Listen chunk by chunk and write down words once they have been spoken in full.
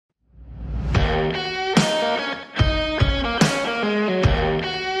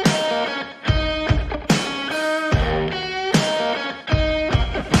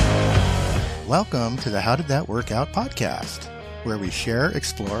Welcome to the How Did That Work Out podcast, where we share,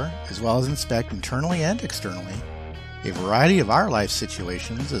 explore, as well as inspect internally and externally a variety of our life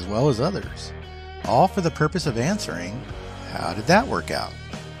situations as well as others, all for the purpose of answering, how did that work out?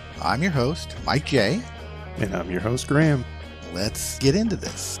 I'm your host, Mike J. And I'm your host, Graham. Let's get into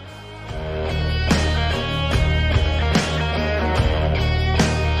this.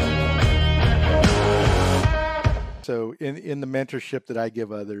 So in the mentorship that I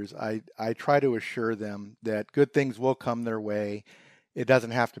give others, I try to assure them that good things will come their way. It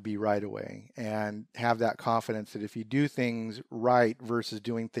doesn't have to be right away, and have that confidence that if you do things right versus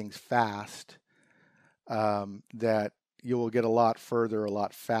doing things fast, that you will get a lot further, a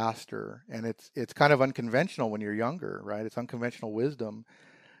lot faster. And it's kind of unconventional when you're younger, right? It's unconventional wisdom.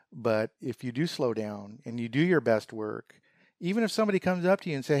 But if you do slow down and you do your best work, even if somebody comes up to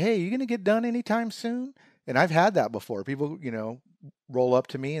you and say, "Hey, you going to get done anytime soon?" And I've had that before. People, roll up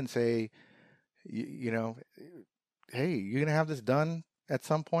to me and say, "Hey, you going to have this done at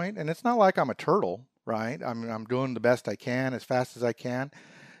some point?" And it's not like I'm a turtle, right? I'm doing the best I can as fast as I can.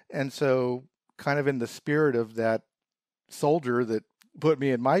 And so kind of in the spirit of that soldier that put me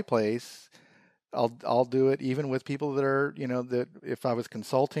in my place, I'll do it even with people that are, that if I was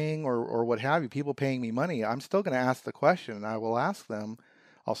consulting or what have you, people paying me money, I'm still going to ask the question, and I will ask them,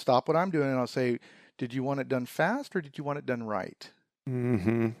 I'll stop what I'm doing and I'll say, "Did you want it done fast or did you want it done right?"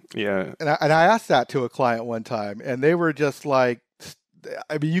 Mm-hmm. Yeah. And I asked that to a client one time, and they were just like,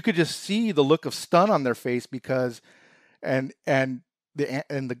 you could just see the look of stun on their face because, and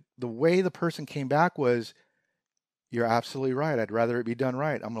the way the person came back was, "You're absolutely right. I'd rather it be done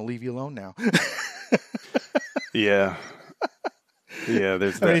right. I'm going to leave you alone now." Yeah. Yeah.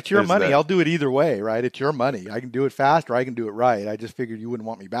 It's your money. I'll do it either way, right? It's your money. I can do it fast or I can do it right. I just figured you wouldn't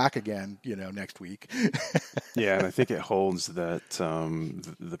want me back again, next week. Yeah. And I think it holds that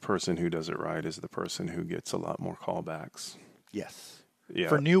the person who does it right is the person who gets a lot more callbacks. Yes. Yeah.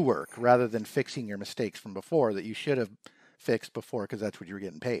 For new work rather than fixing your mistakes from before that you should have fixed before because that's what you were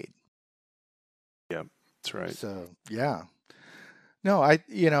getting paid. Yeah, that's right. So, yeah. No,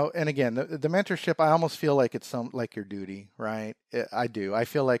 and again, the mentorship, I almost feel like it's like your duty, right? I do. I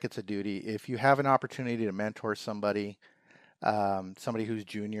feel like it's a duty. If you have an opportunity to mentor somebody, somebody who's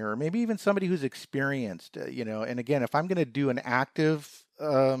junior, or maybe even somebody who's experienced, and again, if I'm going to do an active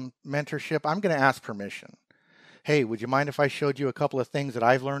mentorship, I'm going to ask permission. "Hey, would you mind if I showed you a couple of things that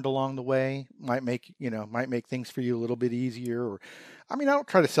I've learned along the way? Might make things for you a little bit easier." Or, I don't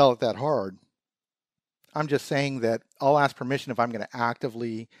try to sell it that hard. I'm just saying that I'll ask permission if I'm going to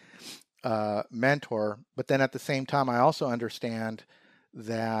actively mentor. But then at the same time, I also understand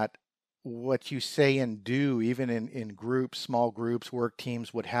that what you say and do, even in groups, small groups, work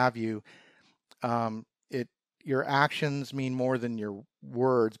teams, what have you, your actions mean more than your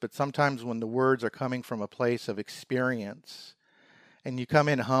words. But sometimes when the words are coming from a place of experience and you come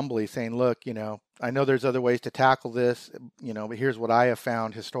in humbly saying, "Look, I know there's other ways to tackle this, but here's what I have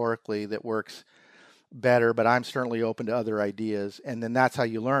found historically that works better, but I'm certainly open to other ideas." And then that's how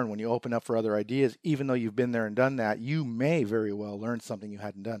you learn. When you open up for other ideas, even though you've been there and done that, you may very well learn something you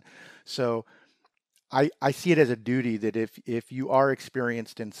hadn't done. So I see it as a duty that if you are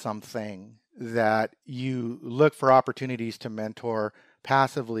experienced in something, that you look for opportunities to mentor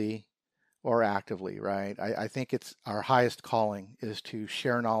passively or actively, right? I think it's our highest calling is to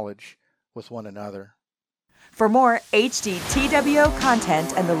share knowledge with one another. For more HDTWO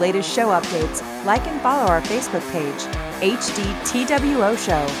content and the latest show updates, like and follow our Facebook page, HDTWO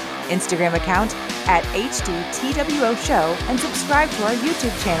Show, Instagram account at HDTWO Show, and subscribe to our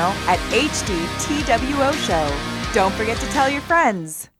YouTube channel at HDTWO Show. Don't forget to tell your friends.